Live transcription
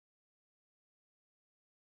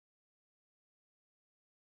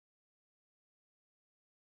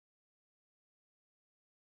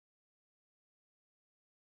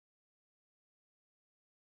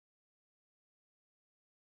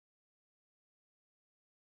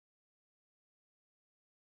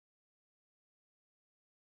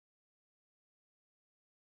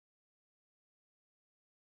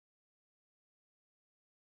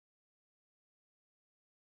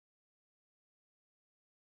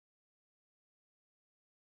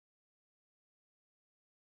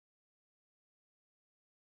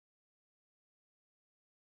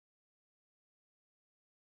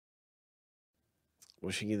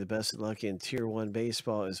Wishing you the best of luck in Tier 1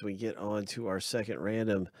 baseball as we get on to our second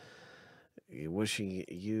random. Wishing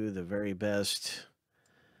you the very best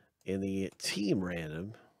in the team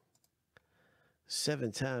random.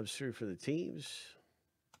 7 times through for the teams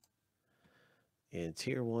in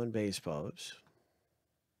Tier 1 baseball. Oops.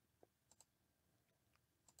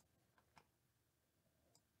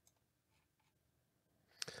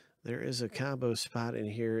 There is a combo spot in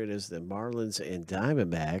here. It is the Marlins and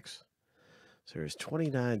Diamondbacks. So there's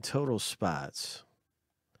 29 total spots.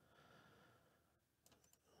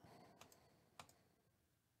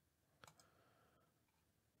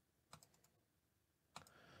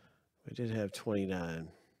 We did have 29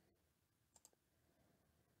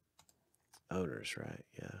 owners, right?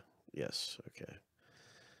 Yeah. Yes. Okay.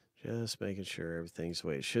 Just making sure everything's the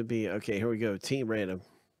way it should be. Okay, here we go. Team random.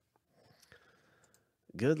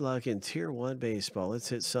 Good luck in Tier 1 baseball. Let's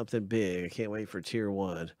hit something big. I can't wait for Tier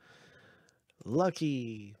 1.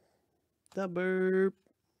 Lucky number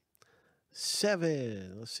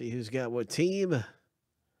 7. Let's see who's got what team.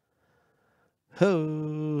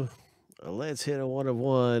 Ho! Let's hit a 1 of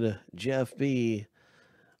 1. Jeff B.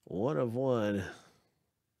 1 of 1.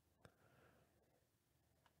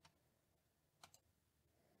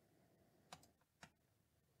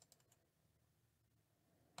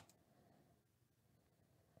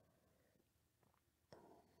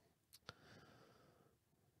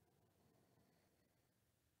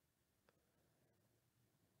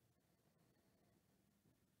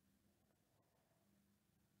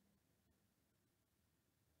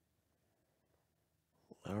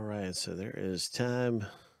 All right, so there is time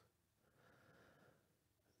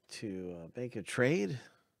to make a trade.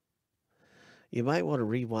 You might want to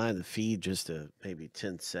rewind the feed just to maybe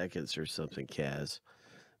 10 seconds or something, Kaz.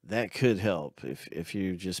 That could help if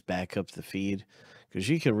you just back up the feed because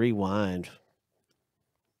you can rewind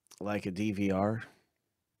like a DVR.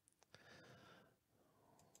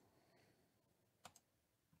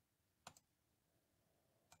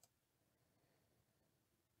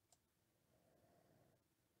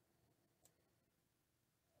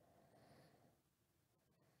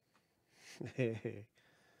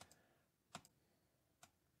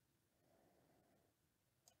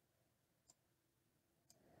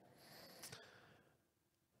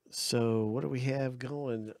 So what do we have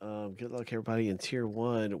going? Good luck, everybody, in Tier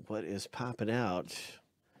 1. What is popping out?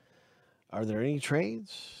 Are there any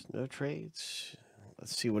trades? No trades?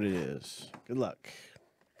 Let's see what it is. Good luck.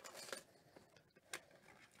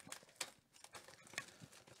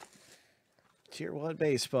 Tier 1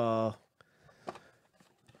 baseball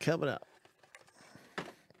coming up.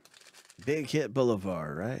 Big Hit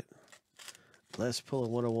Boulevard, right? Let's pull a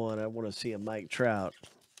 101. I want to see a Mike Trout.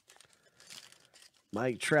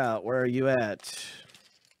 Mike Trout, where are you at?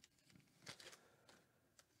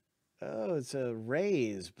 Oh, it's a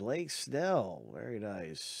Rays. Blake Snell. Very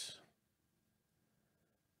nice.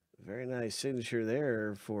 Very nice signature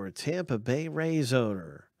there for a Tampa Bay Rays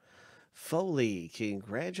owner. Foley,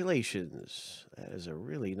 congratulations. That is a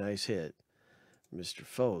really nice hit. Mr.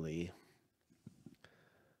 Foley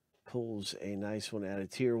pulls a nice one out of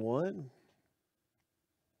Tier 1.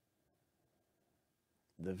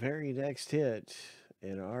 The very next hit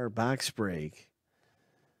in our box break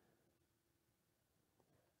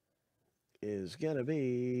is going to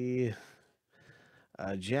be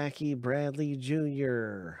Jackie Bradley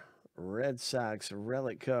Jr., Red Sox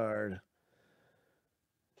relic card.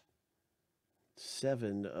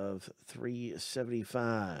 7 of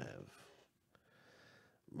 375.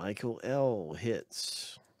 Michael L.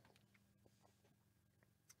 hits.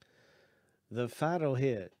 The final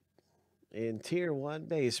hit in Tier 1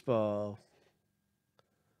 baseball.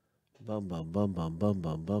 Bum, bum, bum, bum, bum,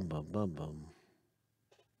 bum, bum, bum, bum, bum.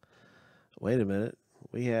 Wait a minute.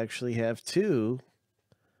 We actually have 2.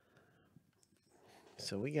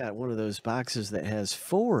 So we got one of those boxes that has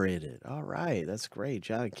 4 in it. All right. That's great.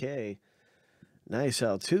 John K. Nice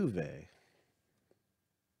Altuve.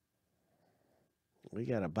 We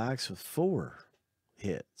got a box with 4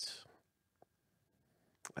 hits.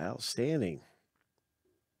 Outstanding.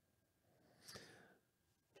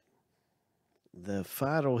 The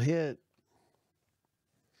final hit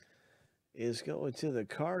is going to the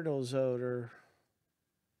Cardinals owner.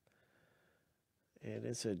 And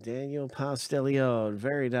it's a Daniel Pastellion.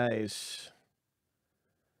 Very nice.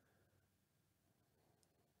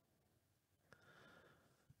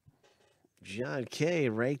 John K.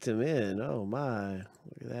 raked him in. Oh, my.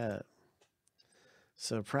 Look at that.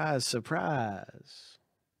 Surprise, surprise.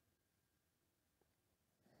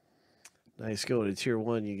 Nice going to Tier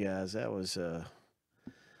 1, you guys. That was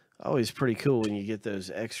always pretty cool when you get those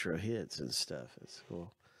extra hits and stuff. It's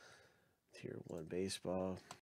cool. Tier 1 baseball.